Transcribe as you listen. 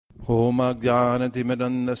Om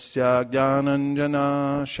Ajnanatimidandasya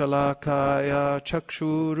Jnananjana Shalakaya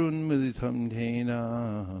Chakshurun Militam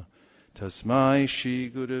Dhena Tasmai Shri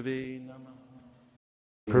Gurave Namah.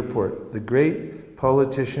 Purport. The great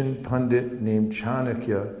politician pundit named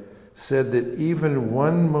Chanakya said that even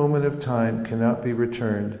one moment of time cannot be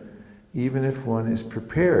returned, even if one is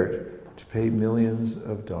prepared to pay millions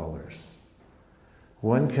of dollars.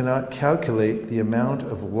 One cannot calculate the amount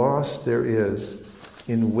of loss there is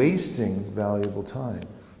in wasting valuable time.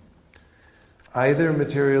 Either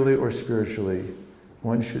materially or spiritually,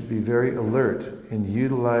 one should be very alert in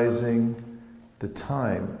utilizing the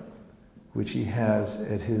time which he has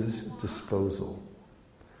at his disposal.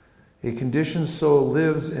 A conditioned soul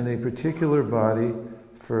lives in a particular body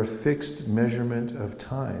for a fixed measurement of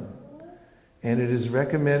time. And it is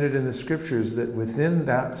recommended in the scriptures that within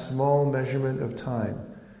that small measurement of time,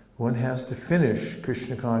 one has to finish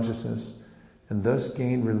Krishna consciousness and thus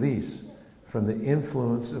gain release from the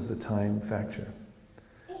influence of the time factor.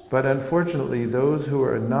 But unfortunately, those who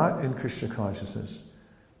are not in Krishna consciousness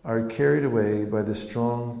are carried away by the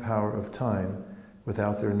strong power of time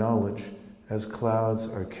without their knowledge, as clouds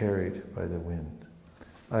are carried by the wind.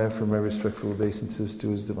 I offer my respectful obeisances to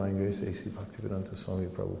His Divine Grace A.C. Bhaktivedanta Swami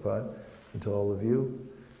Prabhupada, and to all of you,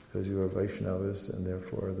 because you are Vaishnavas and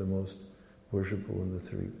therefore the most worshipable in the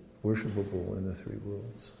three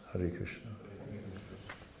worlds. Hare Krishna.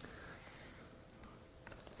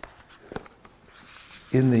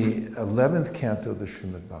 In the 11th canto of the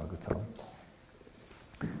Srimad Bhagavatam,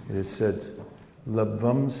 it is said,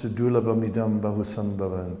 Labvam sudulabam idam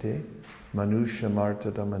bahusambhavante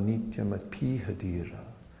manushamartadam anityam apihadira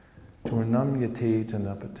turnam yate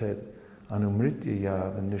tanapatet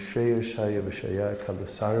anumrityaya nishaya shaya vishaya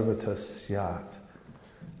kalasarvata syat.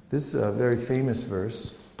 This very famous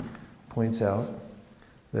verse points out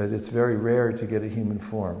that it's very rare to get a human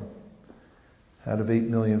form. Out of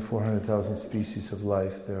 8,400,000 species of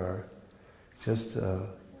life, there are just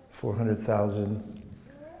 400,000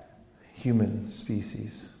 human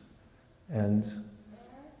species. And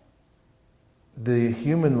the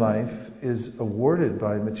human life is awarded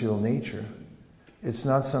by material nature. It's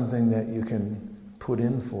not something that you can put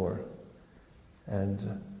in for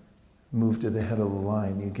and move to the head of the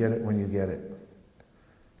line. You get it when you get it.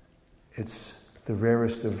 It's the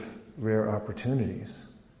rarest of rare opportunities.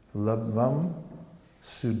 Labvam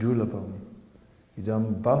sudulabam.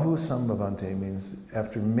 Idam bahu sambhavante means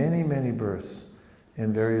after many, many births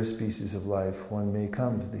in various species of life, one may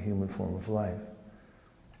come to the human form of life.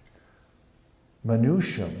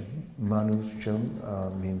 Manusham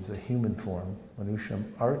means a human form.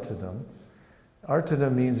 Manusham artadam.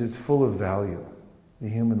 Artadam means it's full of value, the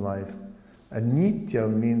human life.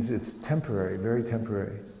 Anityam means it's temporary, very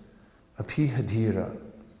temporary. Apihadira.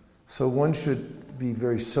 So one should be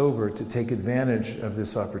very sober to take advantage of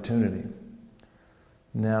this opportunity.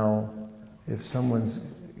 Now, if someone's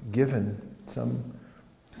given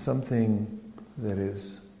something that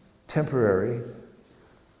is temporary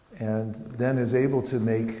and then is able to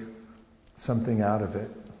make something out of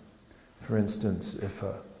it, for instance, if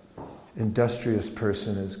an industrious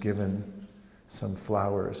person is given some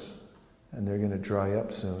flowers and they're going to dry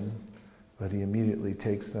up soon, but he immediately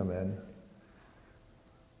takes them and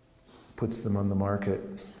puts them on the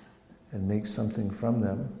market and makes something from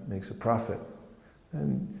them, makes a profit,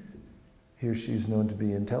 and he or she is known to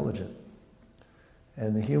be intelligent.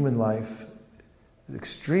 And the human life is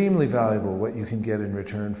extremely valuable, what you can get in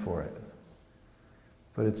return for it.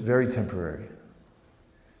 But it's very temporary.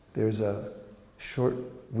 There's a short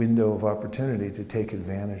window of opportunity to take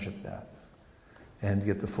advantage of that and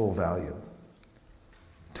get the full value.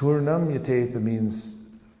 Turnam yateta means,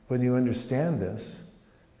 when you understand this,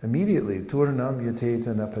 immediately, Turnam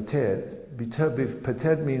yateta napated.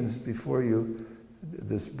 Pated means before you,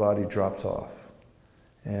 this body drops off.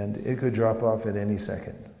 And it could drop off at any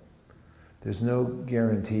second. There's no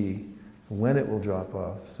guarantee when it will drop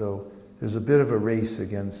off. So there's a bit of a race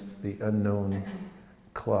against the unknown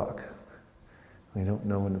clock. We don't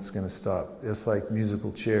know when it's going to stop. It's like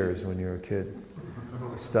musical chairs when you're a kid.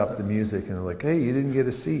 You stop the music and they're like, hey, you didn't get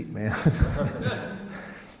a seat, man.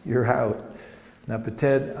 You're out.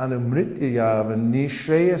 Napated anumrityaya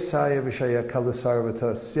nishreyasaya vishaya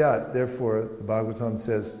kalasarvata syat. Therefore, the Bhagavatam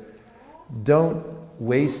says, don't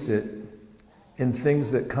waste it in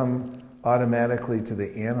things that come automatically to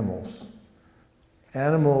the animals.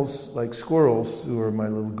 Animals like squirrels, who are my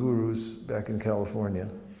little gurus back in California.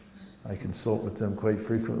 I consult with them quite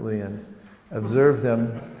frequently and observe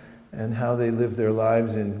them and how they live their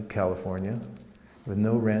lives in California with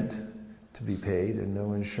no rent to be paid and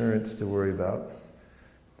no insurance to worry about.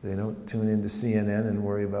 They don't tune into CNN and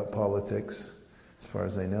worry about politics, as far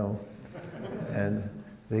as I know. And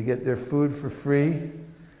they get their food for free.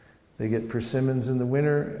 They get persimmons in the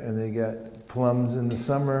winter, and they get plums in the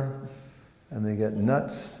summer, and they get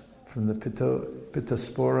nuts from the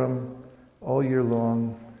Pittosporum all year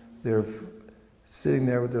long. They're sitting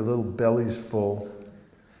there with their little bellies full.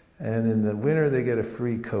 And in the winter, they get a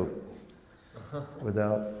free coat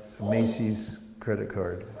without a Macy's credit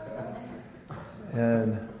card.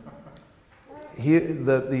 And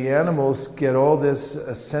the animals get all this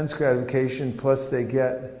sense gratification, plus they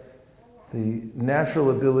get the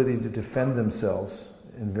natural ability to defend themselves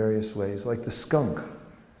in various ways, like the skunk.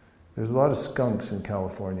 There's a lot of skunks in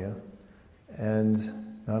California,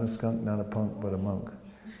 and not a skunk, not a punk, but a monk.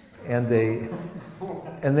 And they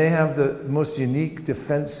have the most unique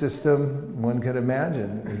defense system one could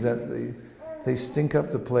imagine, is that they stink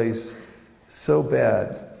up the place so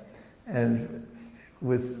bad, and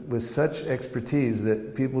with such expertise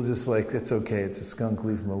that people just like, it's okay, it's a skunk,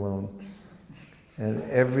 leave him alone. And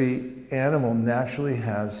every animal naturally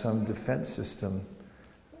has some defense system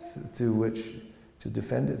through which to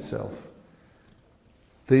defend itself.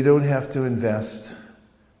 They don't have to invest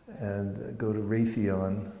and go to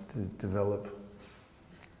Raytheon to develop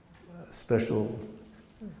special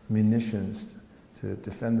munitions to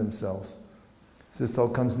defend themselves. This all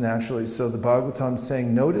comes naturally. So the Bhagavatam is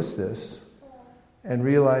saying, notice this and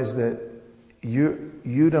realize that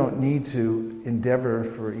you don't need to endeavor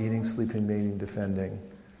for eating, sleeping, mating, defending,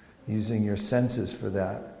 using your senses for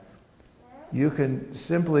that. You can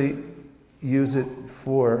simply use it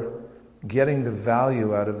for getting the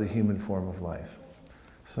value out of the human form of life.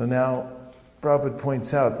 So now, Prabhupada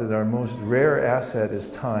points out that our most rare asset is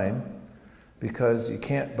time, because you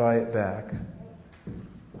can't buy it back.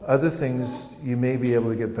 Other things you may be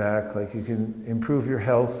able to get back, like you can improve your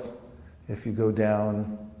health if you go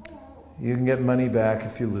down. You can get money back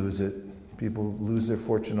if you lose it. People lose their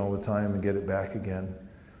fortune all the time and get it back again.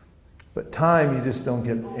 But time, you just don't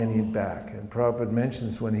get any back. And Prabhupada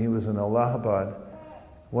mentions when he was in Allahabad,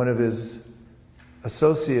 one of his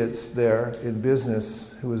associates there in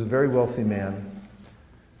business, who was a very wealthy man,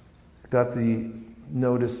 got the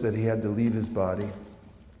notice that he had to leave his body.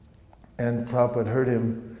 And Prabhupada heard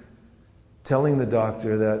him telling the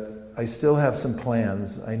doctor that, I still have some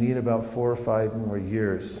plans. I need about 4 or 5 more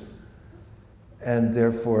years. And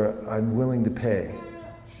therefore, I'm willing to pay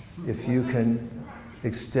if you can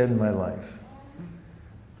extend my life.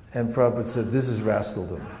 And Prabhupada said, this is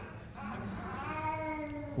rascaldom.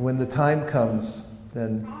 When the time comes,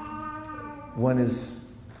 then one is,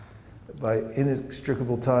 by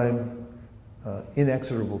inexorable time,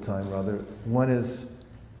 one is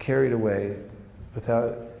carried away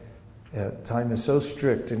without, time is so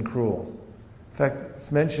strict and cruel. In fact,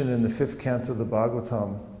 it's mentioned in the 5th canto of the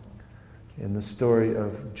Bhagavatam, in the story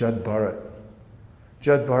of Jad Bharat.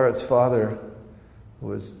 Jad Bharat's father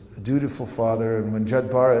was a dutiful father, and when Jad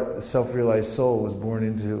Bharat, a self-realized soul, was born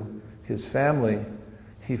into his family,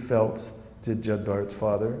 he felt, did Jad Bharat's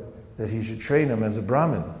father, that he should train him as a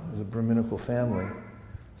Brahmin, as a Brahminical family.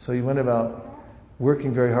 So he went about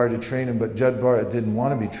working very hard to train him, but Jad Bharat didn't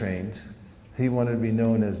want to be trained. He wanted to be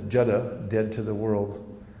known as Jada, dead to the world.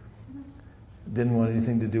 Didn't want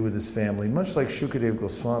anything to do with his family, much like Shukadeva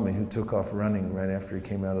Goswami, who took off running right after he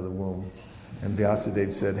came out of the womb. And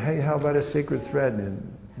Vyasadeva said, hey, how about a sacred thread?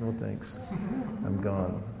 And no thanks, I'm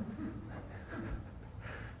gone.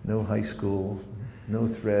 No high school, no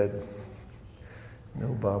thread, no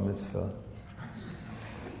bar mitzvah.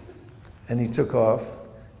 And he took off,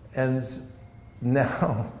 and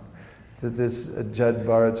now that this Jad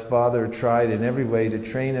Bharat's father tried in every way to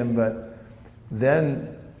train him, but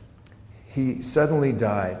then he suddenly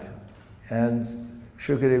died. And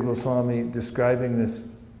Shukadeva Goswami, describing this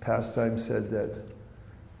pastime, said that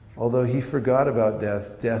although he forgot about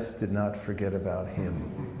death, death did not forget about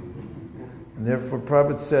him. And therefore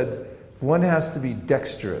Prabhupada said, one has to be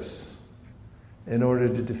dexterous in order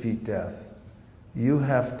to defeat death. You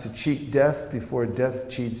have to cheat death before death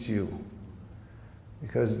cheats you.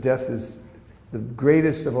 Because death is the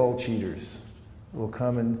greatest of all cheaters. Will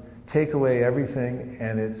come and take away everything,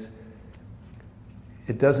 and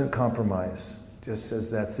it doesn't compromise. Just says,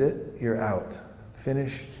 that's it, you're out.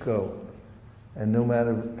 Finish, go. And no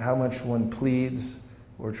matter how much one pleads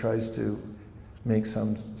or tries to make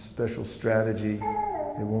some special strategy,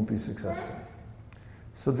 it won't be successful.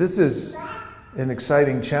 So this is an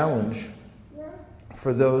exciting challenge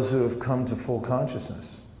for those who have come to full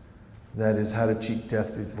consciousness. That is, how to cheat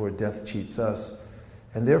death before death cheats us.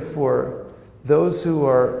 And therefore, those who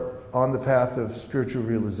are on the path of spiritual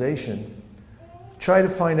realization try to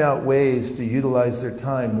find out ways to utilize their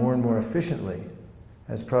time more and more efficiently.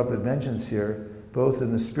 As Prabhupada mentions here, both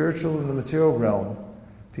in the spiritual and the material realm,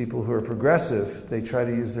 people who are progressive, they try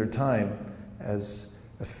to use their time as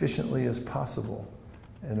efficiently as possible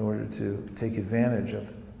in order to take advantage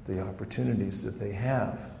of the opportunities that they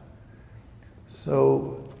have.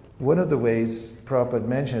 So one of the ways Prabhupada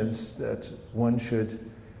mentions that one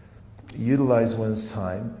should utilize one's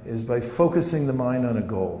time is by focusing the mind on a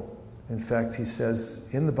goal. In fact, he says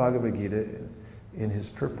in the Bhagavad Gita, in his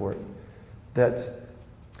purport, that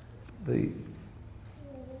the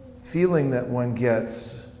feeling that one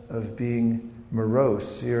gets of being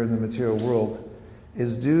morose here in the material world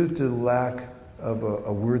is due to lack of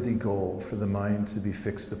a worthy goal for the mind to be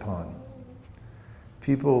fixed upon.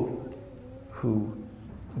 People who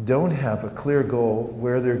don't have a clear goal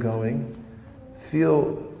where they're going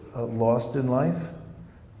feel lost in life,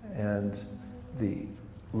 and the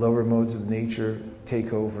lower modes of nature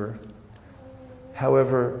take over.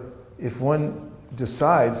 However, if one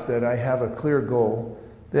decides that I have a clear goal,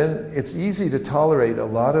 then it's easy to tolerate a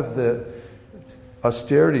lot of the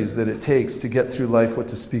austerities that it takes to get through life, what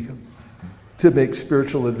to speak of, to make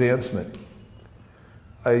spiritual advancement.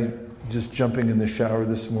 I just jumping in the shower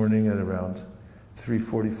this morning at around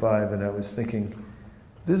 3:45, and I was thinking,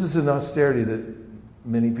 this is an austerity that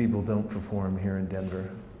many people don't perform here in Denver.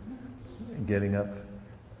 Getting up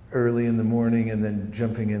early in the morning and then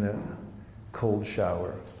jumping in a cold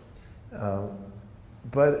shower.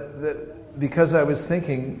 Because I was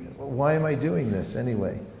thinking, why am I doing this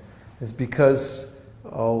anyway? It's because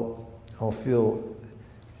I'll feel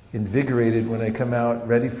invigorated when I come out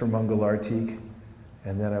ready for Mangal Artik.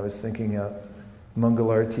 And then I was thinking, Mangal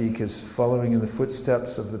Artik is following in the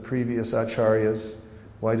footsteps of the previous acharyas.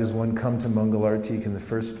 Why does one come to Mangal Artik in the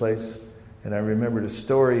first place? And I remembered a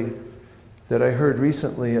story that I heard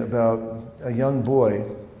recently about a young boy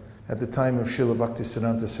at the time of Srila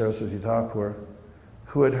Bhaktisiddhanta Saraswati Thakur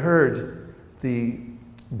who had heard the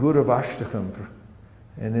Guruvashtakam.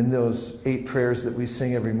 And in those 8 prayers that we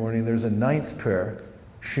sing every morning, there's a 9th prayer,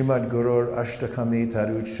 Shrimad Gurur Ashtakami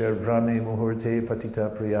Taruchar Brahme Muhurte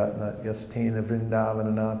Patita Priyatna Yastena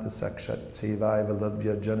Vrindavananata Sakshat Sevai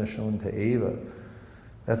Valabhya Janashonta Eva.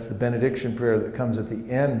 That's the benediction prayer that comes at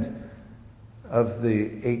the end of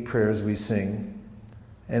the 8 prayers we sing.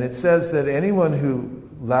 And it says that anyone who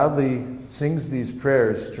loudly sings these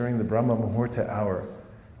prayers during the Brahma Muhurta hour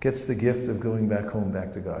gets the gift of going back home,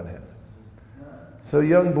 back to Godhead. So a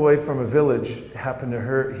young boy from a village happened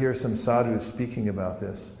to hear some sadhus speaking about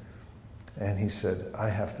this. And he said, I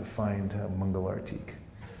have to find Mangal Artik.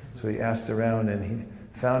 So he asked around, and he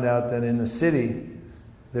found out that in the city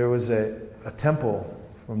there was a temple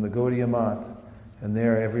from the Gaudiya Math. And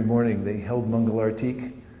there every morning they held Mangal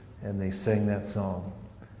Artik and they sang that song.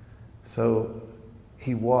 So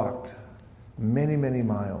he walked many, many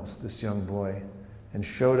miles, this young boy, and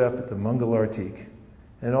showed up at the Mangal Artik.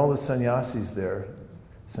 And all the sannyasis there,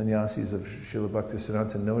 sannyasis of Srila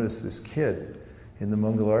Bhaktisiddhanta, noticed this kid in the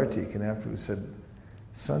Mangal Artik, and afterwards said,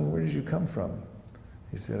 son, where did you come from?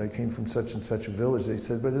 He said, I came from such and such a village. They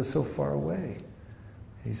said, but it's so far away.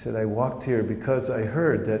 He said, I walked here because I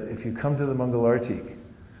heard that if you come to the Mangal Artik,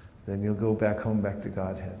 then you'll go back home, back to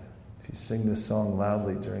Godhead. If you sing this song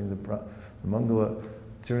loudly during the Mangala,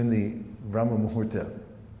 during the Brahma Muhurta.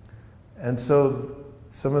 And so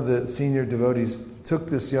some of the senior devotees took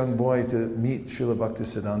this young boy to meet Srila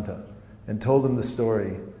Bhaktisiddhanta and told him the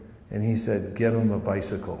story. And he said, get him a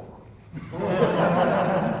bicycle.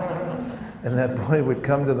 And that boy would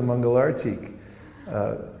come to the Mangal Artik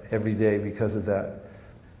every day because of that.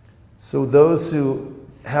 So those who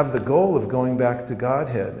have the goal of going back to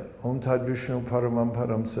Godhead, Om Tad Vishnu Paramam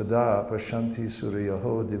Param Sada Pashanti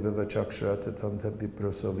Suryaho Diviva Chakshara Tanta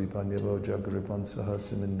Vipraso Vipanyavo Jagripan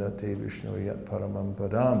Sahasimindate Vishnu Yat Paramam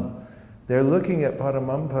Padam. They're looking at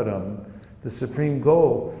Paramam Padam. The supreme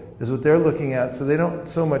goal is what they're looking at, so they don't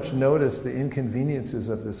so much notice the inconveniences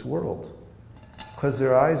of this world because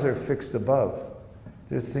their eyes are fixed above.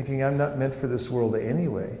 They're thinking, I'm not meant for this world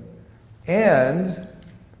anyway. And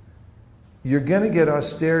you're going to get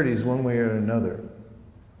austerities one way or another.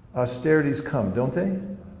 Austerities come, don't they?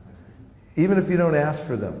 Even if you don't ask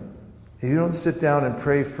for them. If you don't sit down and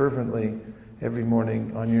pray fervently every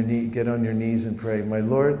morning on your knee, get on your knees and pray, my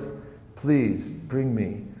Lord, please bring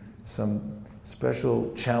me some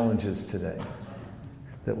special challenges today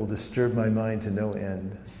that will disturb my mind to no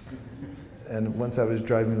end. And once I was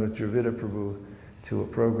driving with Dravida Prabhu to a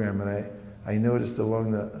program, and I noticed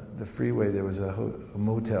along the freeway there was a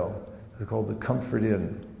motel called the Comfort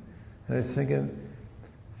Inn. And I was thinking,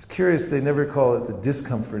 it's curious they never call it the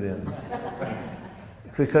Discomfort Inn.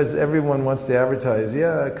 Because everyone wants to advertise,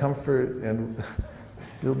 comfort and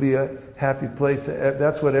you'll be a happy place.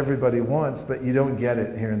 That's what everybody wants, but you don't get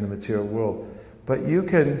it here in the material world. But you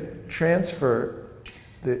can transfer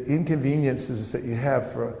the inconveniences that you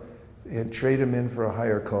have and trade them in for a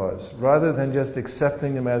higher cause. Rather than just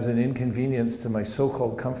accepting them as an inconvenience to my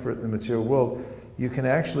so-called comfort in the material world, you can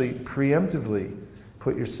actually preemptively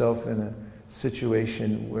put yourself in a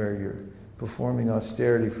situation where you're performing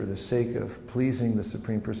austerity for the sake of pleasing the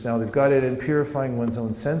Supreme Personality of Godhead and purifying one's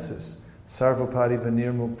own senses. Sarvapadipa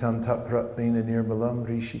nirmuktam tapratlina nirmalam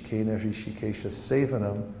rishikena rishikesha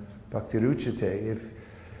sevanam bhaktiruchate.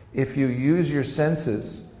 If you use your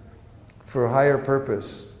senses for a higher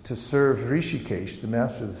purpose to serve Rishikesh, the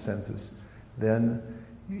master of the senses, then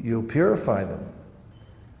you'll purify them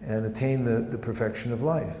and attain the perfection of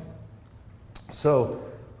life. So,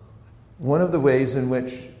 one of the ways in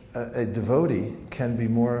which a devotee can be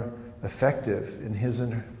more effective in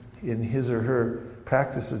his or her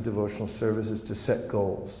practice of devotional service is to set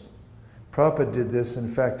goals. Prabhupada did this. In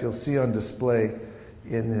fact, you'll see on display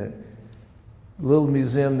in the little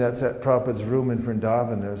museum that's at Prabhupada's room in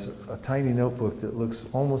Vrindavan, there's a tiny notebook that looks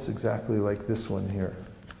almost exactly like this one here.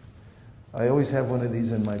 I always have one of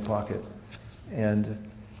these in my pocket and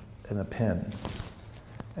a pen.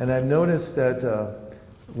 And I've noticed that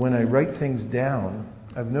when I write things down,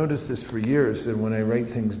 I've noticed this for years, that when I write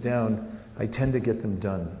things down, I tend to get them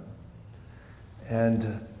done.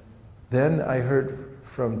 And then I heard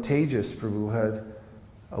from Tejas Prabhu, who had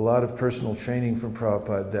a lot of personal training from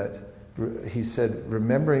Prabhupada, that he said,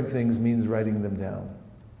 remembering things means writing them down.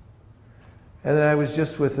 And then I was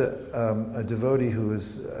just with a devotee who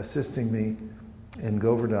was assisting me in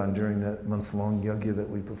Govardhan during that month-long yajna that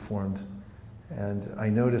we performed. And I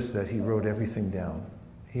noticed that he wrote everything down.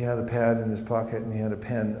 He had a pad in his pocket and he had a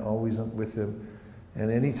pen always with him.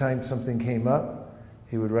 And anytime something came up,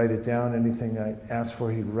 he would write it down. Anything I asked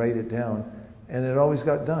for, he'd write it down. And it always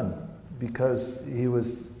got done because he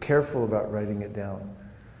was careful about writing it down.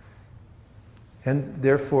 And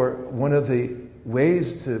therefore, one of the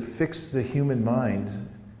ways to fix the human mind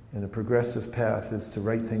in a progressive path is to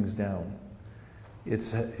write things down.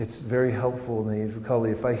 It's very helpful in the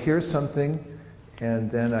Kali. If I hear something and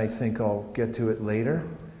then I think I'll get to it later,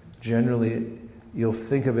 generally you'll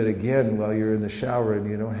think of it again while you're in the shower and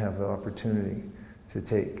you don't have the opportunity to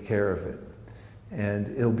take care of it. And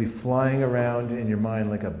it'll be flying around in your mind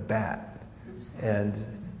like a bat and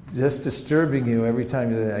just disturbing you every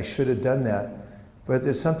time you think, I should have done that. But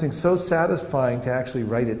there's something so satisfying to actually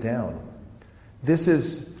write it down. This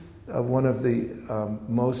is one of the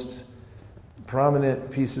most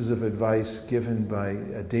prominent pieces of advice given by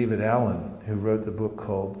David Allen, who wrote the book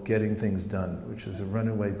called Getting Things Done, which is a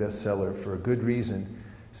runaway bestseller for a good reason.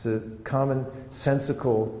 It's a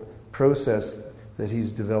commonsensical process that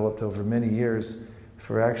he's developed over many years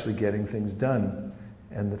for actually getting things done.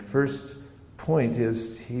 And the first point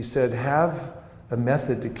is, he said, have a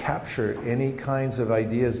method to capture any kinds of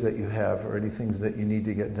ideas that you have or any things that you need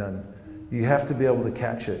to get done. You have to be able to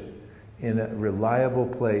catch it in a reliable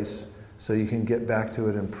place so you can get back to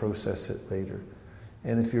it and process it later.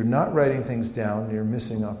 And if you're not writing things down, you're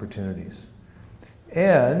missing opportunities.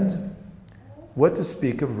 And what to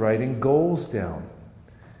speak of writing goals down.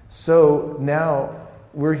 So now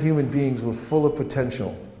we're human beings, we're full of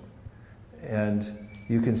potential. And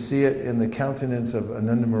you can see it in the countenance of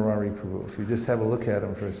Ananda Murari Prabhu. If you just have a look at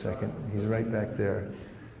him for a second, he's right back there.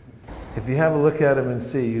 If you have a look at him and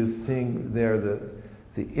see, you're seeing there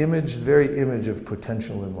the image, very image of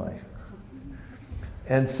potential in life.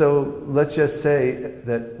 And so let's just say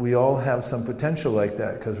that we all have some potential like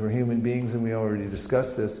that because we're human beings and we already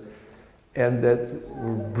discussed this, and that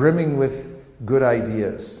we're brimming with good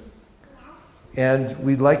ideas. And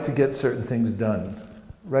we'd like to get certain things done.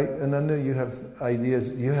 Right, Ananda, you have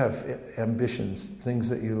ideas, you have ambitions, things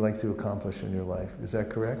that you like to accomplish in your life. Is that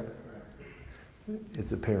correct?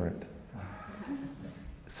 It's apparent.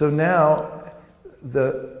 So now,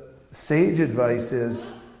 the sage advice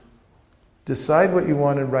is, decide what you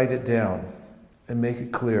want and write it down and make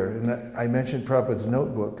it clear. And I mentioned Prabhupada's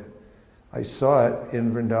notebook. I saw it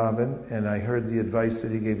in Vrindavan and I heard the advice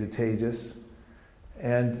that he gave to Tejas.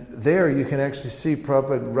 And there you can actually see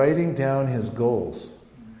Prabhupada writing down his goals.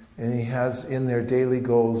 And he has in there daily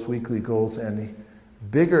goals, weekly goals, and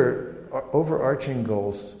bigger overarching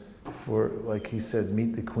goals for, like he said,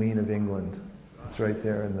 meet the Queen of England. It's right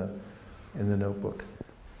there in the notebook.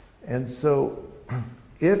 And so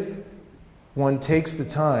if one takes the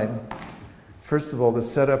time, first of all, to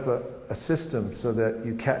set up a system so that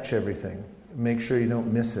you catch everything, make sure you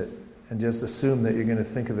don't miss it, and just assume that you're going to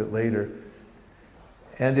think of it later.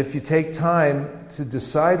 And if you take time to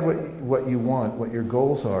decide what you want, what your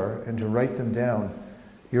goals are, and to write them down,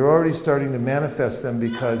 you're already starting to manifest them,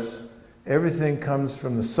 because everything comes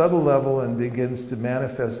from the subtle level and begins to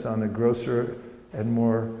manifest on a grosser and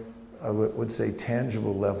more, I would say,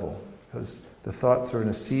 tangible level. Because the thoughts are in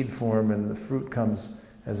a seed form and the fruit comes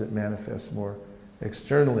as it manifests more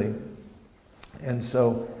externally. And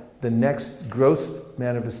so the next gross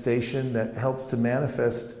manifestation that helps to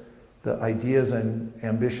manifest the ideas and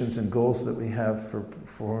ambitions and goals that we have for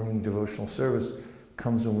performing devotional service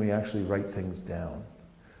comes when we actually write things down.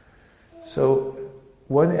 So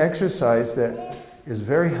one exercise that is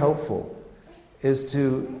very helpful is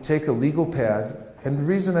to take a legal pad. And the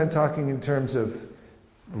reason I'm talking in terms of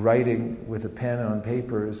writing with a pen on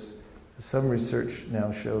paper is some research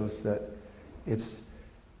now shows that it's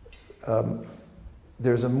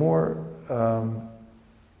there's more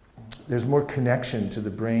connection to the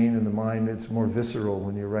brain and the mind. It's more visceral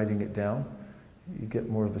when you're writing it down. You get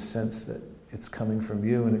more of a sense that it's coming from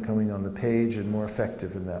you and it's coming on the page, and more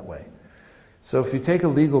effective in that way. So if you take a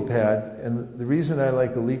legal pad, and the reason I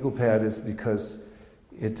like a legal pad is because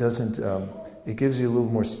it doesn't, it gives you a little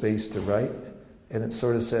more space to write, and it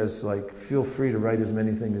sort of says, like, feel free to write as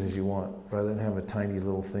many things as you want, rather than have a tiny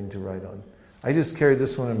little thing to write on. I just carry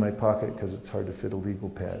this one in my pocket because it's hard to fit a legal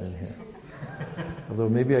pad in here. Although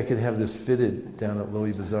maybe I could have this fitted down at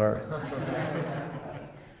Lowy Bazaar.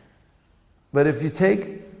 But if you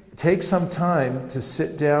take some time to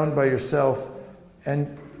sit down by yourself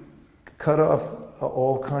and cut off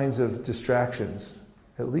all kinds of distractions,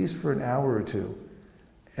 at least for an hour or two,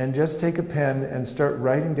 and just take a pen and start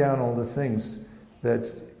writing down all the things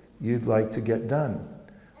that you'd like to get done.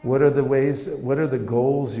 What are the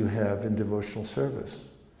goals you have in devotional service?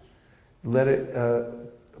 Let it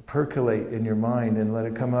percolate in your mind and let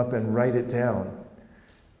it come up, and write it down.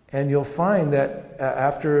 And you'll find that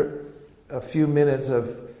after a few minutes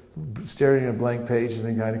of staring at a blank page and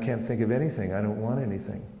thinking, I can't think of anything, I don't want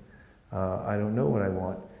anything, I don't know what I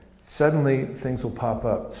want, suddenly things will pop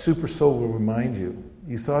up. Super Soul will remind you,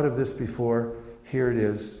 you thought of this before, here it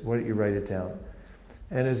is, why don't you write it down?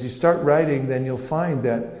 And as you start writing, then you'll find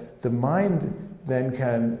that the mind then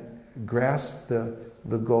can grasp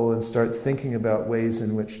the goal and start thinking about ways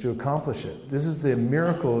in which to accomplish it. This is the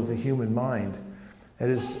miracle of the human mind.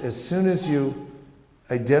 And as soon as you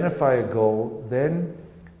identify a goal, then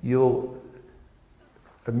you'll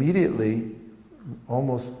immediately,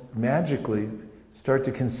 almost magically, start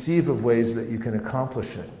to conceive of ways that you can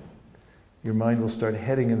accomplish it. Your mind will start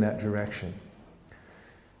heading in that direction.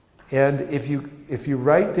 And if you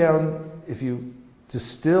write down, if you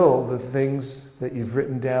distill the things that you've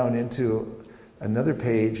written down into another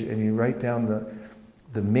page, and you write down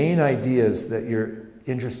the main ideas that you're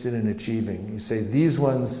interested in achieving, you say, these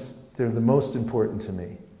ones, they're the most important to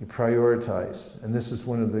me. You prioritize. And this is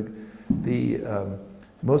one of the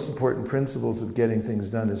most important principles of getting things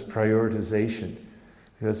done, is prioritization.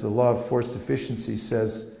 Because the law of forced efficiency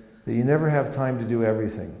says that you never have time to do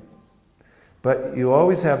everything. But you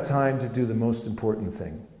always have time to do the most important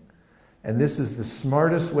thing. And this is the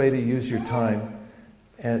smartest way to use your time,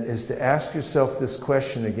 and is to ask yourself this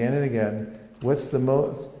question again and again: what's the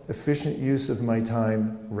most efficient use of my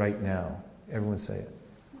time right now? Everyone say it.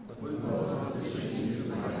 What's the most efficient use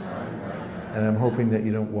of my time right now? And I'm hoping that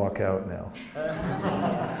you don't walk out now.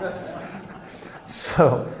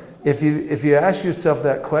 So, if you ask yourself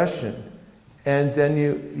that question, and then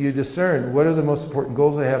you discern, what are the most important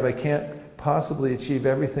goals I have? I can't possibly achieve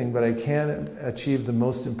everything, but I can achieve the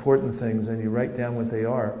most important things, and you write down what they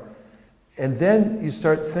are. And then you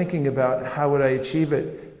start thinking about, how would I achieve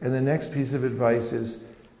it? And the next piece of advice is,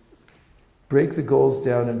 break the goals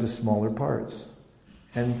down into smaller parts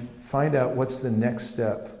and find out what's the next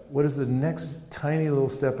step. What is the next tiny little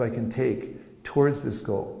step I can take towards this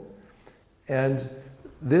goal? And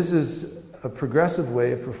this is a progressive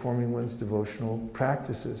way of performing one's devotional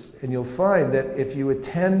practices. And you'll find that if you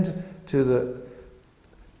attend to the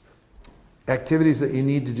activities that you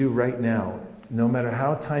need to do right now, no matter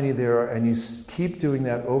how tiny they are, and you keep doing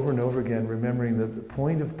that over and over again, remembering that the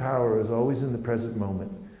point of power is always in the present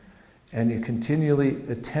moment, and you continually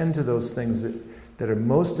attend to those things that are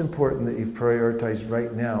most important, that you've prioritized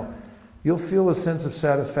right now, you'll feel a sense of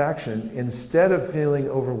satisfaction instead of feeling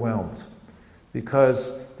overwhelmed.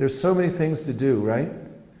 Because there's so many things to do, right?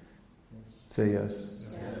 Say yes.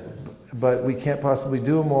 Yes. But we can't possibly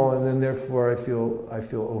do them all, and then therefore I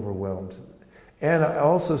feel overwhelmed. And I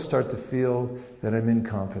also start to feel that I'm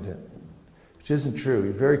incompetent, which isn't true.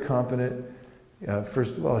 You're very competent.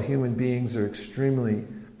 First of all, human beings are extremely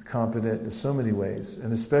competent in so many ways,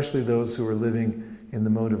 and especially those who are living in the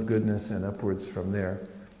mode of goodness and upwards from there,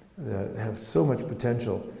 that have so much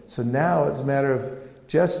potential. So now it's a matter of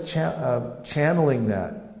just channeling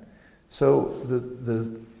that. So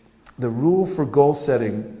the rule for goal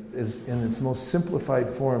setting is, in its most simplified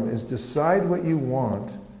form, is decide what you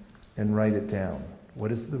want and write it down.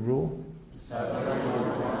 What is the rule?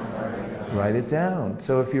 Write it down.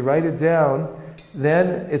 So if you write it down,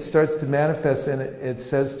 then it starts to manifest, and it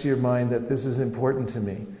says to your mind that this is important to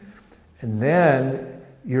me. And then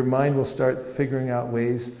your mind will start figuring out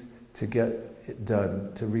ways to get it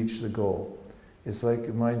done, to reach the goal. It's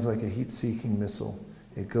like, mine's like a heat-seeking missile.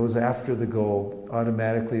 It goes after the goal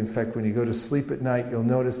automatically. In fact, when you go to sleep at night, you'll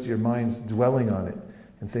notice your mind's dwelling on it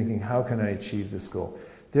and thinking, how can I achieve this goal?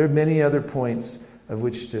 There are many other points of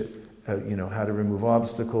which to, how to remove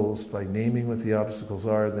obstacles by naming what the obstacles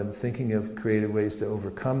are, then thinking of creative ways to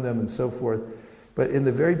overcome them and so forth. But in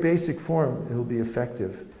the very basic form, it'll be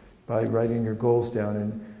effective by writing your goals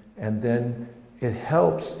down. And then it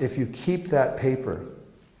helps if you keep that paper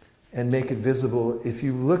and make it visible. If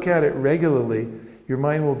you look at it regularly, your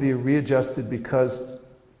mind will be readjusted, because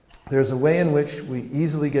there's a way in which we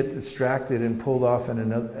easily get distracted and pulled off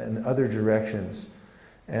in other directions.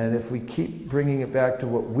 And if we keep bringing it back to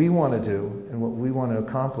what we want to do and what we want to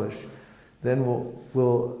accomplish, then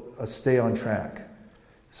we'll stay on track.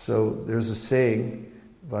 So there's a saying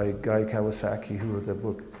by Guy Kawasaki, who wrote that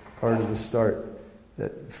book, Art of the Start,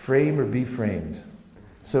 that frame or be framed.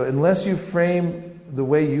 So unless you frame the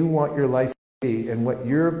way you want your life to be and what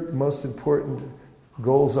your most important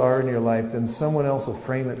goals are in your life, then someone else will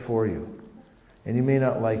frame it for you. And you may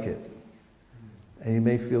not like it. And you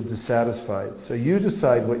may feel dissatisfied. So you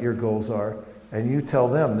decide what your goals are, and you tell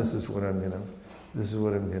them, this is what I'm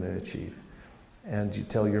going to achieve. And you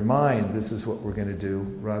tell your mind, this is what we're going to do,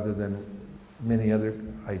 rather than many other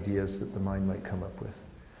ideas that the mind might come up with.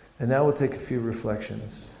 And now we'll take a few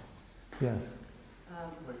reflections. Yes?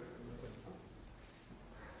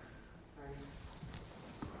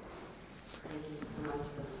 Thank you so much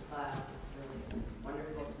for this class. It's really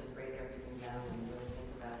wonderful to break everything down and really think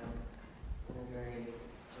about it in a very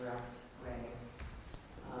direct way.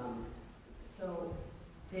 So,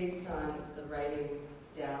 based on the writing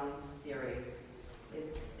down theory,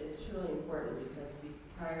 is truly important, because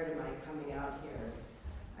prior to my coming out here,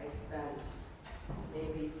 I spent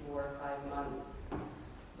maybe 4 or 5 months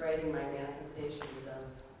writing my manifestations of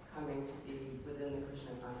coming to be within the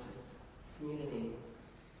Krishna conscious community.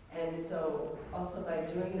 And so, also by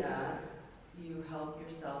doing that, you help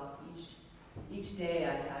yourself. Each day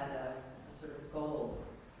I had a sort of goal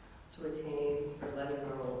to attain or letting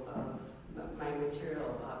go of my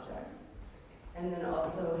material objects. And then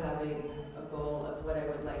also having a goal of what I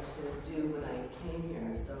would like to do when I came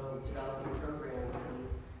here. So developing programs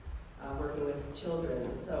and working with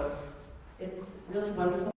children. So it's really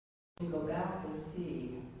wonderful to go back and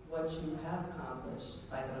see what you have accomplished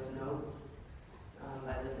by those notes,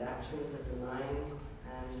 by those actions of your mind,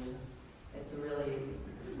 and it's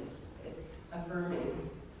it's affirming,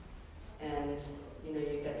 and you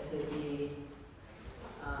get to be,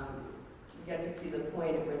 you get to see the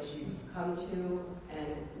point at which you've come to,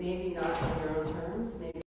 and maybe not on your own terms,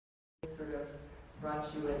 maybe it sort of brought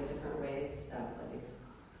you in different ways to that place.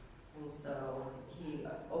 And so he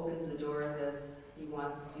opens the doors as he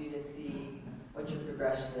wants you to see what your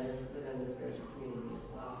progression is within the spiritual community as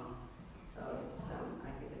well. So it's, I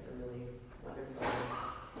think it's a really wonderful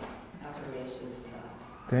affirmation of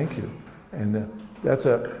that. Thank you. And that's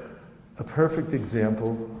a perfect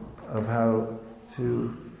example of how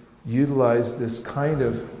to utilize this kind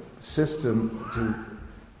of system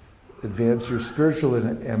to advance your spiritual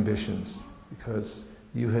ambitions, because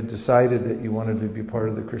you had decided that you wanted to be part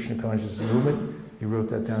of the Krishna conscious movement. You wrote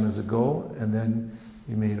that down as a goal, and then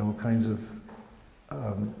you made all kinds of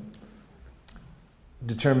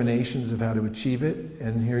determinations of how to achieve it,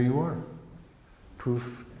 and here you are.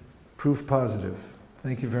 Proof positive.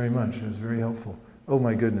 Thank you very much. It was very helpful. Oh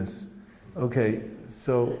my goodness. Okay,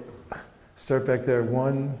 so start back there.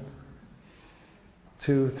 1,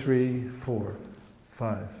 2, 3, 4,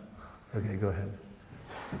 5. Okay, go ahead.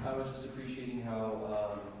 I was just appreciating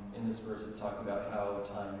how in this verse it's talking about how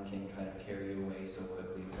time can kind of carry you away so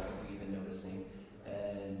quickly without you even noticing.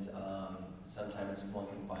 And sometimes one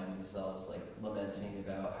can find themselves like lamenting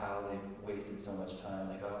about how they've wasted so much time.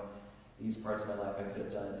 Like, oh, these parts of my life I could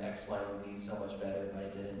have done X, Y, and Z so much better, but I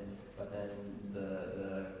didn't. But then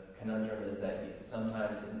the conundrum is that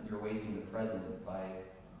sometimes you're wasting the present by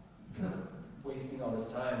wasting all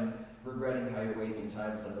this time, regretting how you're wasting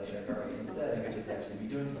time. So that you're like, all right, instead I could just actually be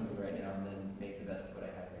doing something right now and then make the best of what I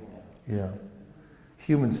have right now. Yeah.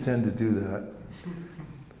 Humans tend to do that.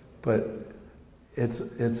 But it's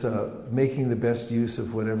making the best use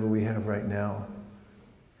of whatever we have right now.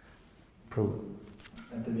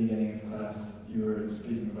 At the beginning of class, you were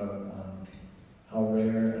speaking about how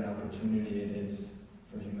rare an opportunity it is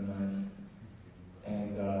for human life,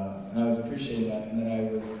 and I was appreciating that. And then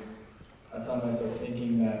I found myself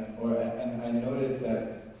thinking that, and I noticed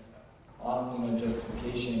that often a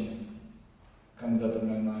justification comes up in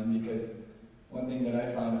my mind, because one thing that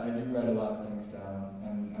I find, I do write a lot of things down,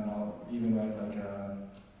 and I'll even write like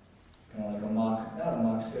a mock, not a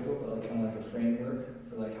mock schedule, but like kind of like a framework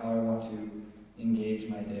for like how I want to engage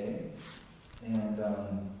my day, and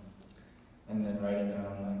then writing down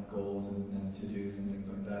like goals and to-dos and things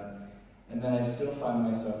like that. And then I still find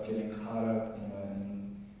myself getting caught up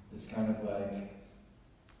in this kind of like,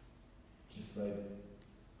 just like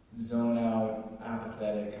zone out,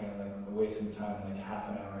 apathetic, kind of like wasting time, like half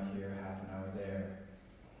an hour here, half an hour there.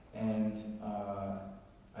 And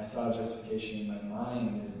I saw justification in my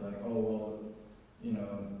mind. It was like, oh, well,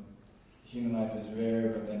 human life is rare,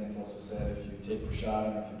 but then it's also said if you take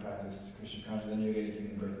prasadam, if you practice Krishna consciousness, then you'll get a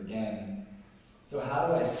human birth again. So how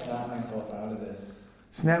do I snap myself out of this?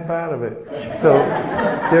 Snap out of it. So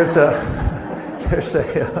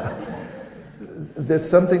there's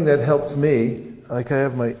something that helps me. Like I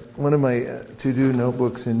have one of my to-do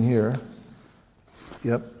notebooks in here.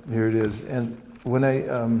 Yep, here it is. And when I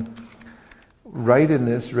write in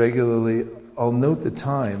this regularly, I'll note the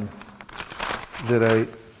time that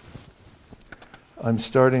I'm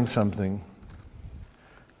starting something.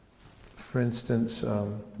 For instance,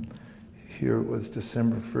 here it was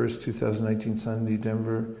December 1st, 2019, Sunday,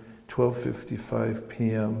 Denver, 12:55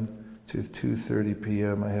 p.m. to 2:30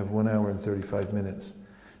 p.m. I have 1 hour and 35 minutes.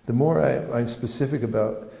 The more I'm specific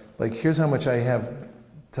about, like, here's how much I have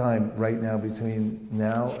time right now between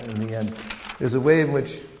now and the end. There's a way in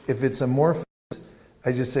which, if it's amorphous,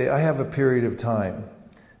 I just say, I have a period of time.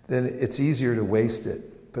 Then it's easier to waste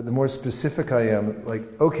it. But the more specific I am,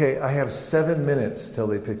 like, okay, I have 7 minutes till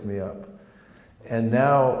they pick me up. And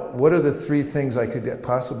now, what are the 3 things I could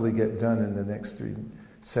possibly get done in the next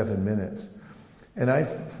 7 minutes? And I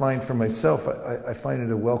find for myself, I find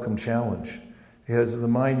it a welcome challenge, because the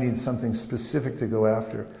mind needs something specific to go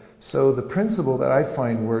after. So the principle that I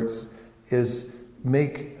find works is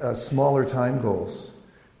make smaller time goals.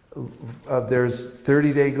 There's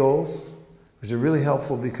 30-day goals, which are really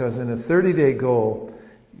helpful, because in a 30-day goal,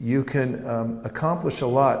 you can accomplish a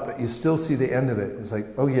lot, but you still see the end of it. It's like,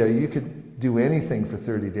 oh yeah, you could do anything for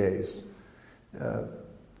 30 days,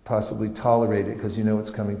 possibly tolerate it because you know it's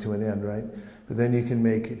coming to an end, right? But then you can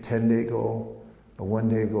make a 10-day goal, a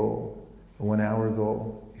 1-day goal, a 1-hour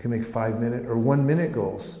goal. You can make 5-minute or 1-minute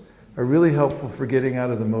goals. Are really helpful for getting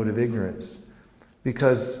out of the mode of ignorance,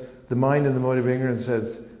 because the mind in the mode of ignorance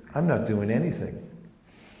says, I'm not doing anything.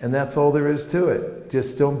 And that's all there is to it.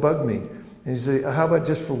 Just don't bug me. And you say, how about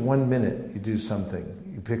just for 1 minute you do something?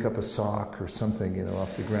 You pick up a sock or something,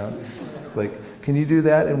 off the ground. It's like, can you do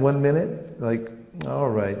that in 1 minute? Like, all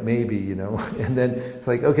right, maybe, And then it's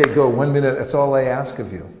like, okay, go, 1 minute, that's all I ask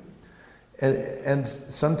of you. And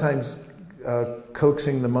sometimes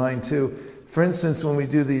coaxing the mind too. For instance, when we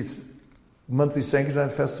do these monthly Sankirtan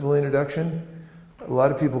Festival introduction, a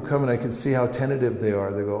lot of people come and I can see how tentative they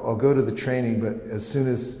are. They go, I'll go to the training, but as soon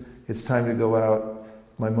as it's time to go out,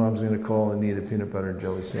 my mom's going to call and need a peanut butter and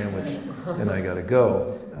jelly sandwich, and I got to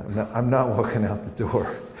go. I'm not walking out the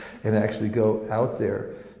door and actually go out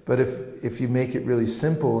there. But if you make it really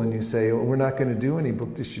simple and you say, we're not going to do any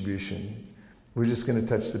book distribution, we're just going to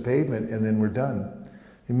touch the pavement and then we're done.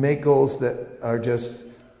 You make goals that are just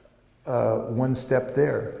one step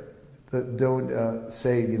there. Don't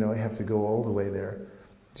say, I have to go all the way there.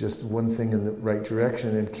 Just one thing in the right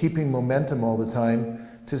direction, and keeping momentum all the time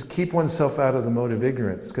to keep oneself out of the mode of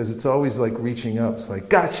ignorance, because it's always like reaching up. It's like,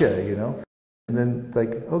 gotcha, And then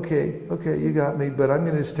like, okay, you got me, but I'm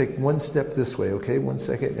going to just take one step this way, okay, 1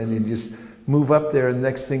 second, and you just move up there, and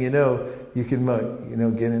next thing you know, you can,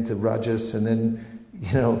 get into rajas, and then,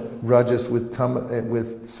 rajas with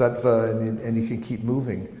sattva, and you can keep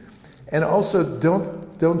moving. And also,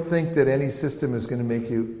 don't think that any system is going to make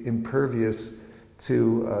you impervious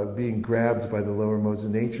to being grabbed by the lower modes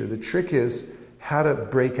of nature. The trick is how to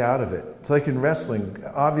break out of it. It's like in wrestling.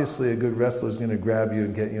 Obviously, a good wrestler is going to grab you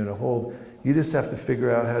and get you in a hold. You just have to figure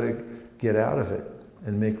out how to get out of it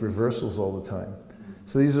and make reversals all the time.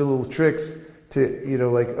 So these are little tricks to,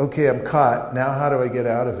 like, okay, I'm caught. Now how do I get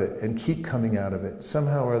out of it? And keep coming out of it.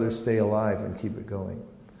 Somehow or other stay alive and keep it going.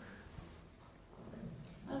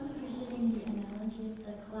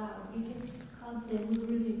 They look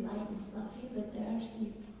really light and fluffy, but they're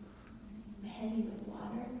actually heavy with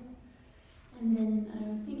water. And then I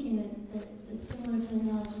was thinking that it's similar to the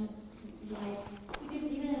analogy of life, because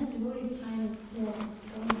even as devotees, time is still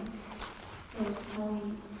going. So it's how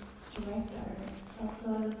we direct ourselves. So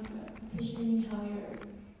I was appreciating how you're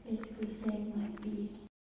basically saying, like,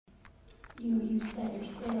 you set your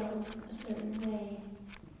sails a certain way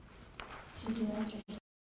to direct yourself.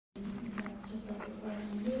 Just like if we're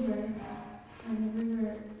in the river, and the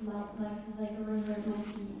river, life is like a river, it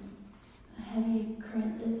might be a heavy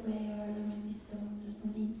current this way, or there might be stones or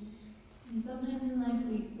something. And sometimes in life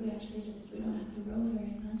we actually we don't have to row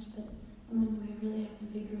very much, but sometimes we really have to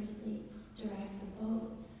vigorously direct the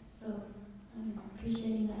boat. So I was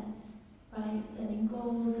appreciating that by setting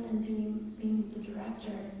goals and being the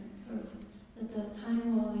director, sort of that the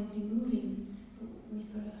time will always be moving, but we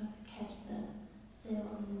sort of have to catch the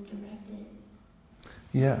sails and direct it.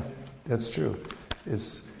 Yeah, that's true.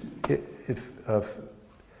 If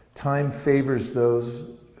time favors those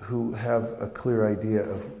who have a clear idea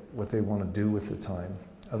of what they want to do with the time.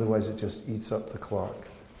 Otherwise, it just eats up the clock.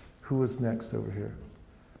 Who was next over here?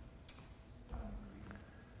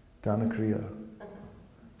 Dana Kriya.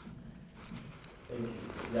 Thank you.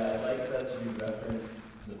 Yeah, I like that you referenced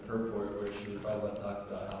the purport where Srila Prabhupada talks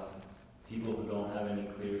about how people who don't have any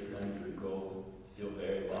clear sense of the goal feel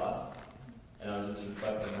very lost. And I was just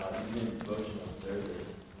reflecting how even in devotional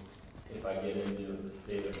service, if I get into the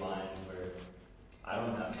state of mind where I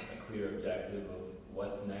don't have a clear objective of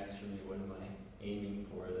what's next for me, what am I aiming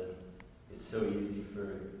for, then it's so easy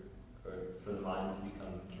for the mind to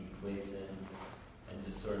become complacent and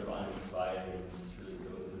just sort of uninspired and just really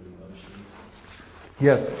go through the motions.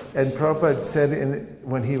 Yes, and Prabhupada said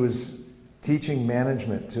when he was teaching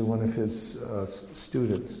management to one of his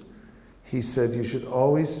students, he said you should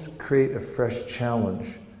always create a fresh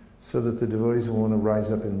challenge so that the devotees will want to rise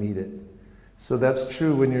up and meet it. So that's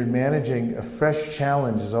true when you're managing. A fresh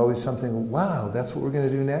challenge is always something, wow, that's what we're going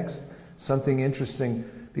to do next? Something interesting,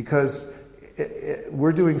 because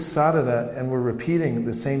we're doing sadhana and we're repeating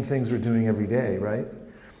the same things we're doing every day, right?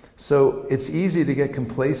 So it's easy to get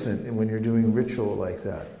complacent when you're doing ritual like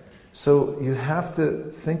that. So you have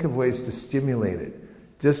to think of ways to stimulate it.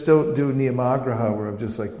 Just don't do niyamagraha where I'm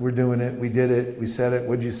just like, we're doing it, we did it, we said it,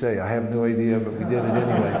 what'd you say? I have no idea, but we did it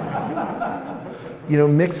anyway.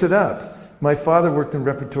 Mix it up. My father worked in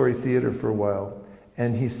repertory theater for a while,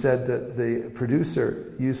 and he said that the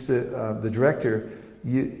producer the director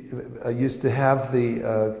used to have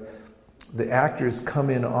the actors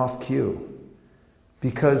come in off cue.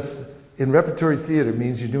 Because in repertory theater it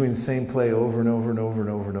means you're doing the same play over and over and over and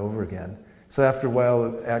over and over again. So after a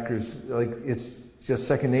while, actors, it's just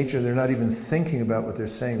second nature. They're not even thinking about what they're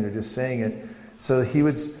saying. They're just saying it. So he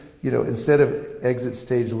would, instead of exit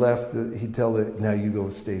stage left, he'd tell now you go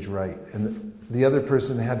stage right. And the other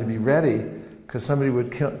person had to be ready because somebody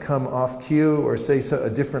would come off cue or say a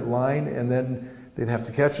different line, and then they'd have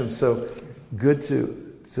to catch them. So good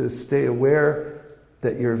to stay aware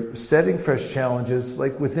that you're setting fresh challenges.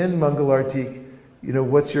 Like within Mangalarti,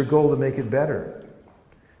 what's your goal to make it better?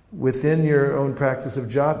 Within your own practice of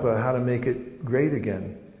japa, how to make it great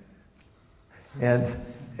again. And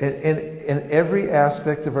in every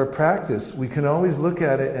aspect of our practice, we can always look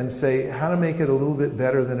at it and say, how to make it a little bit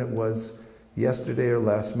better than it was yesterday or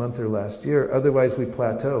last month or last year. Otherwise, we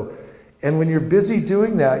plateau. And when you're busy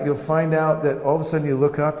doing that, you'll find out that all of a sudden you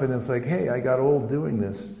look up and it's like, hey, I got old doing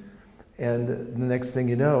this. And the next thing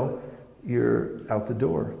you know, you're out the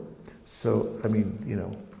door. So,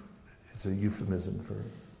 it's a euphemism for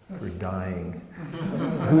dying.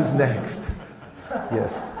 Who's next?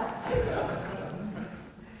 Yes.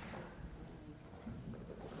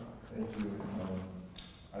 Thank you.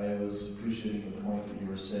 I was appreciating the point that you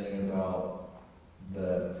were saying about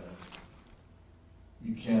that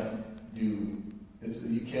you can't do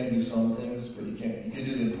some things, but you can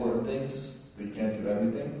do the important things, but you can't do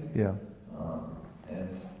everything. Yeah.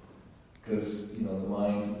 And because the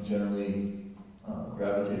mind generally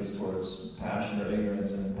gravitates towards passion or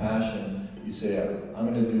ignorance, and in passion you say, I'm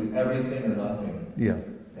going to do everything or nothing. Yeah.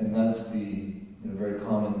 And that's the very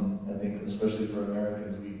common, I think, especially for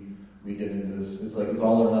Americans, we get into this. It's like it's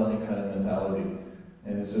all or nothing kind of mentality,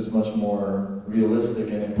 and it's just much more realistic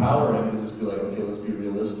and empowering to just be like, okay, let's be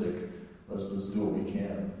realistic. Let's do what we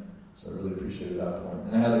can. So I really appreciated that point.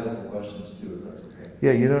 And I had a couple questions too, if that's okay.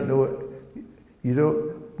 Yeah, you don't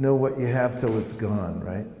know what you have till it's gone,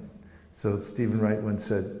 right? So Stephen Wright once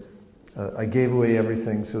said, I gave away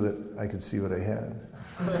everything so that I could see what I had.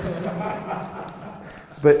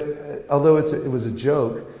 But although it was a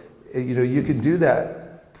joke, you can do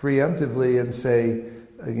that preemptively and say,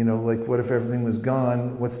 what if everything was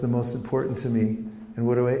gone? What's the most important to me? And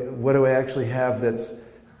what do I actually have that's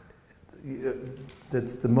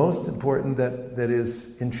that's the most important, that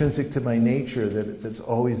is intrinsic to my nature, that's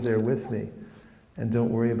always there with me. And don't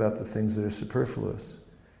worry about the things that are superfluous.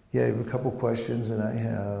 Yeah, I have a couple questions, and I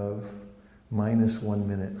have -1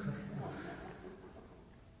 minute.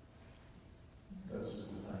 That's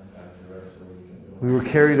just the time factor, right? So we can go. We were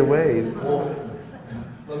carried away. Well,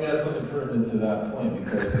 let me ask something pertinent to that point,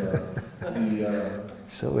 because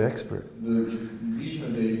So expert. the Bhishma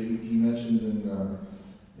Dev, he mentions in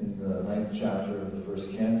the 9th chapter of the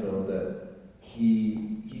first canto that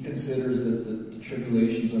he considers that the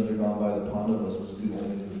tribulations undergone by the Pandavas was due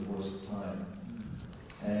only to the force of time,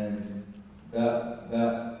 and that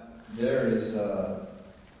there is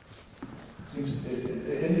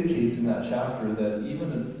it indicates in that chapter that even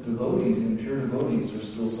the devotees, impure devotees, are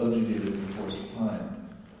still subjugated to the force of time,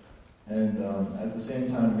 and at the same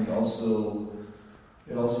time it also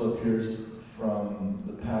appears from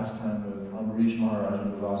the pastime with Ambarish Maharaj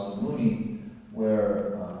and Durvasa Muni,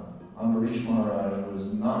 where Ambarish Maharaj was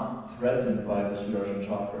not threatened by the Sudarshan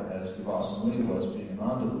Chakra as Durvasa Muni was, being a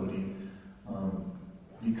non-devotee.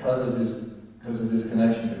 Because of his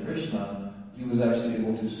connection to Krishna, he was actually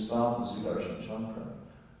able to stop the Sudarshan Chakra,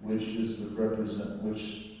 which is the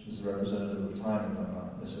representative of time, if I'm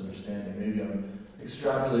not misunderstanding. Maybe I'm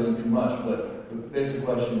extrapolating too much, but the basic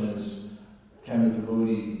question is,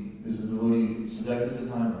 is the devotee subjected to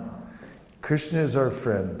time or not? Krishna is our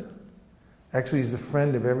friend. Actually, he's the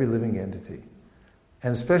friend of every living entity.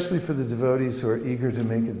 And especially for the devotees who are eager to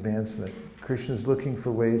make advancement, Krishna is looking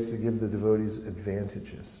for ways to give the devotees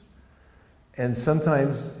advantages. And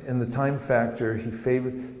sometimes in the time factor, he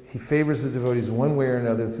favors the devotees one way or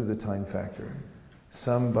another through the time factor.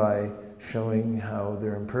 Some by showing how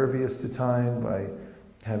they're impervious to time, by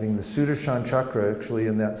having the Sudarshan Chakra. Actually,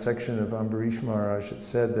 in that section of Ambarish Maharaj, it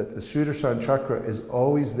said that the Sudarshan Chakra is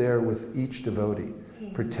always there with each devotee,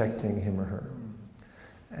 protecting him or her.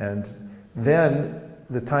 And then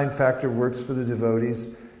the time factor works for the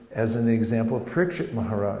devotees, as an example, Parikshit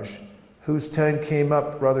Maharaj, whose time came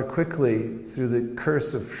up rather quickly through the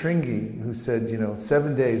curse of Shringi, who said,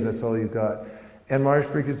 7 days, that's all you got. And Maharaj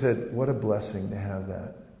Parikshit said, what a blessing to have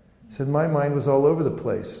that. He said, my mind was all over the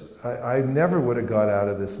place. I never would have got out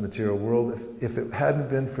of this material world if it hadn't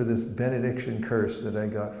been for this benediction curse that I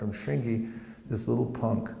got from Shringi, this little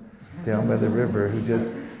punk down by the river who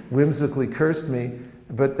just whimsically cursed me.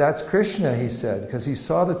 But that's Krishna, he said, because he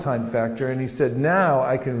saw the time factor, and he said, now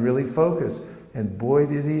I can really focus. And boy,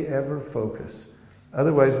 did he ever focus.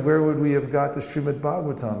 Otherwise, where would we have got the Srimad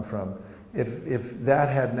Bhagavatam from if that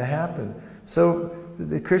hadn't happened? So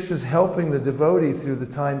the Krishna's helping the devotee through the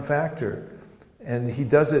time factor, and he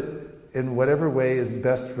does it in whatever way is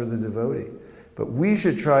best for the devotee. But we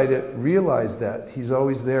should try to realize that he's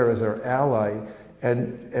always there as our ally,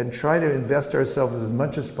 and try to invest ourselves as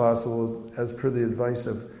much as possible, as per the advice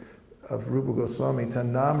of Rupa Goswami,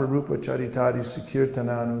 Tanama Rupa Charitari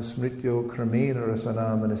Sukirtananu Smrityo Kramena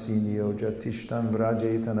Rasanam Anasinyo Jatishtam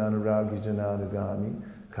Vrajetananuragi Jananugami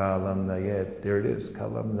Kalam Nayed. There it is,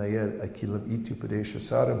 Kalam Nayed Akilam Itupadesha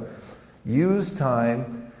Sadam. Use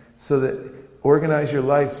time organize your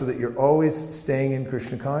life so that you're always staying in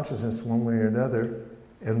Krishna consciousness one way or another.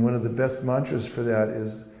 And one of the best mantras for that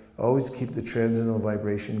is always keep the transcendental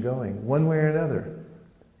vibration going, one way or another.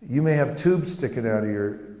 You may have tubes sticking out of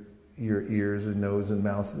your ears and nose and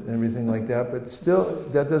mouth and everything like that, but still,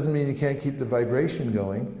 that doesn't mean you can't keep the vibration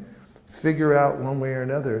going. Figure out one way or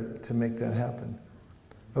another to make that happen.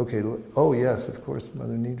 Okay, oh yes, of course,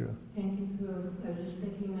 Mother Nidra. Thank you, Guru. I was just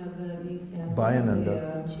thinking of the example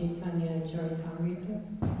Bhayananda. of the Chaitanya Charitamrita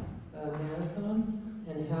marathon,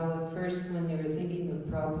 and how at first when they were thinking of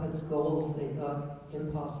Prabhupada's goals, they thought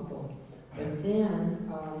impossible. But then,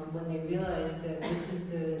 when they realized that this is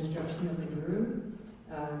the instruction of the Guru,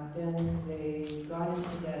 then they got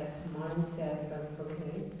into that mindset of,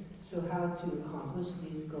 okay, so how to accomplish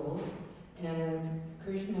these goals. And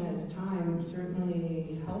Krishna, as time,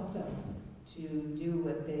 certainly helped them to do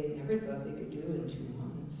what they never thought they could do in 2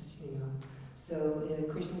 months, So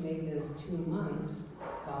Krishna made those 2 months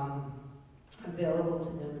available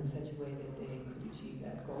to them in such a way that they could achieve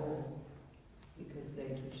that goal, because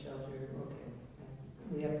they took shelter. Okay,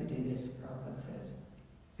 we have to do this, Prabhupada says.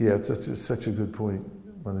 Yeah, it's such a good point,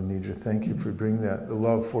 Mother Nidra. Thank you for bringing that. The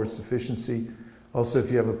law of force efficiency. Also,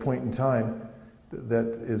 if you have a point in time that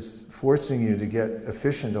is forcing you to get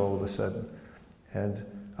efficient all of a sudden. And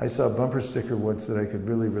I saw a bumper sticker once that I could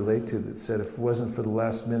really relate to that said, if it wasn't for the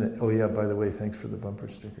last minute, oh yeah, by the way, thanks for the bumper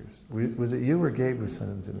stickers. Was it you or Gabe who sent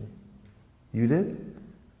them to me? You did?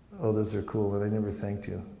 Oh, those are cool, and I never thanked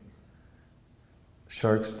you.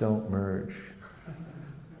 Sharks don't merge.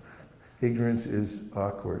 Ignorance is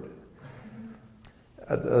awkward.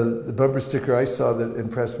 The bumper sticker I saw that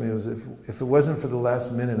impressed me was, if it wasn't for the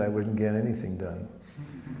last minute, I wouldn't get anything done.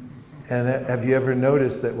 And have you ever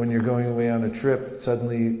noticed that when you're going away on a trip,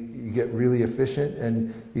 suddenly you get really efficient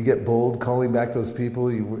and you get bold calling back those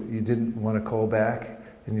people you didn't want to call back,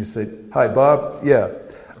 and you say, "Hi, Bob. Yeah,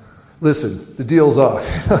 listen, the deal's off,"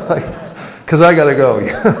 because I got to go.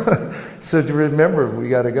 So to remember, we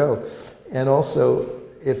got to go. And also,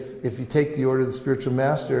 if you take the order of the spiritual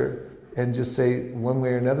master and just say one way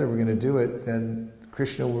or another we're going to do it, then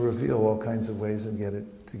Krishna will reveal all kinds of ways and get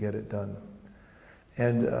it done.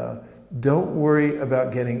 And don't worry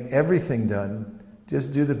about getting everything done.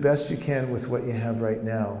 Just do the best you can with what you have right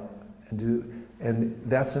now, and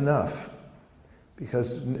that's enough.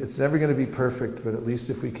 Because it's never going to be perfect, but at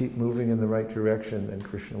least if we keep moving in the right direction, then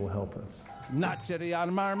Krishna will help us. Nachariyar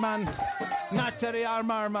Marman, Nachariyar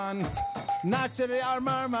Marman, Nachariyar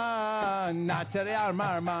Marman, Nachariyar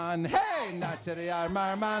Marman, hey, Nachariyar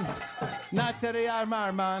Marman, Nachariyar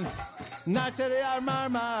Marman, Nachariyar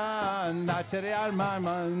Marman, Nachariyar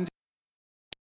Marman.